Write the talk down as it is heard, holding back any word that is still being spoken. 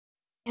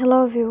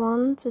Hello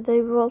everyone,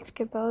 today we will talk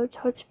about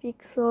how to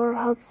fix or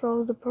how to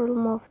solve the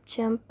problem of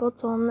jump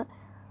button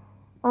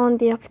on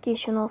the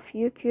application of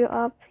Youku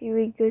app. You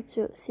will go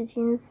to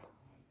settings.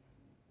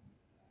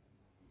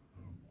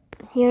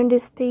 Here in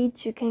this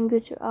page you can go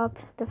to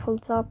apps,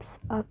 default apps,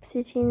 app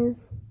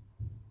settings.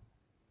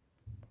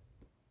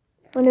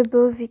 On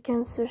above you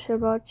can search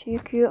about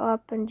Youku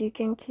app and you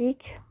can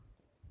click.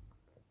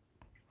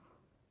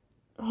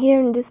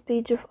 Here in this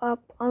page of app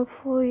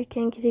info you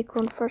can click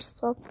on first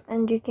stop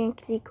and you can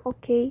click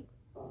OK.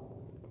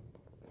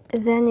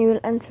 Then you will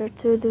enter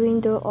to the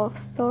window of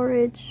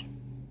storage.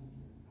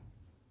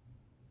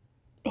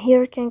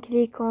 Here you can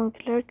click on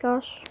clear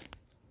cache,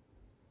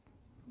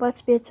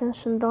 but pay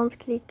attention, don't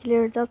click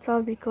clear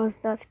data because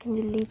that can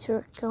delete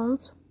your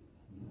account.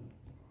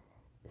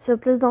 So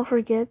please don't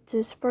forget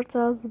to support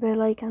us by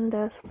like and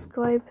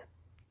subscribe.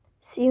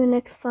 See you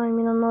next time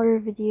in another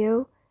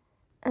video,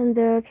 and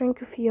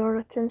thank you for your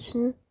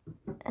attention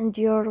and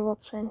your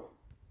watching.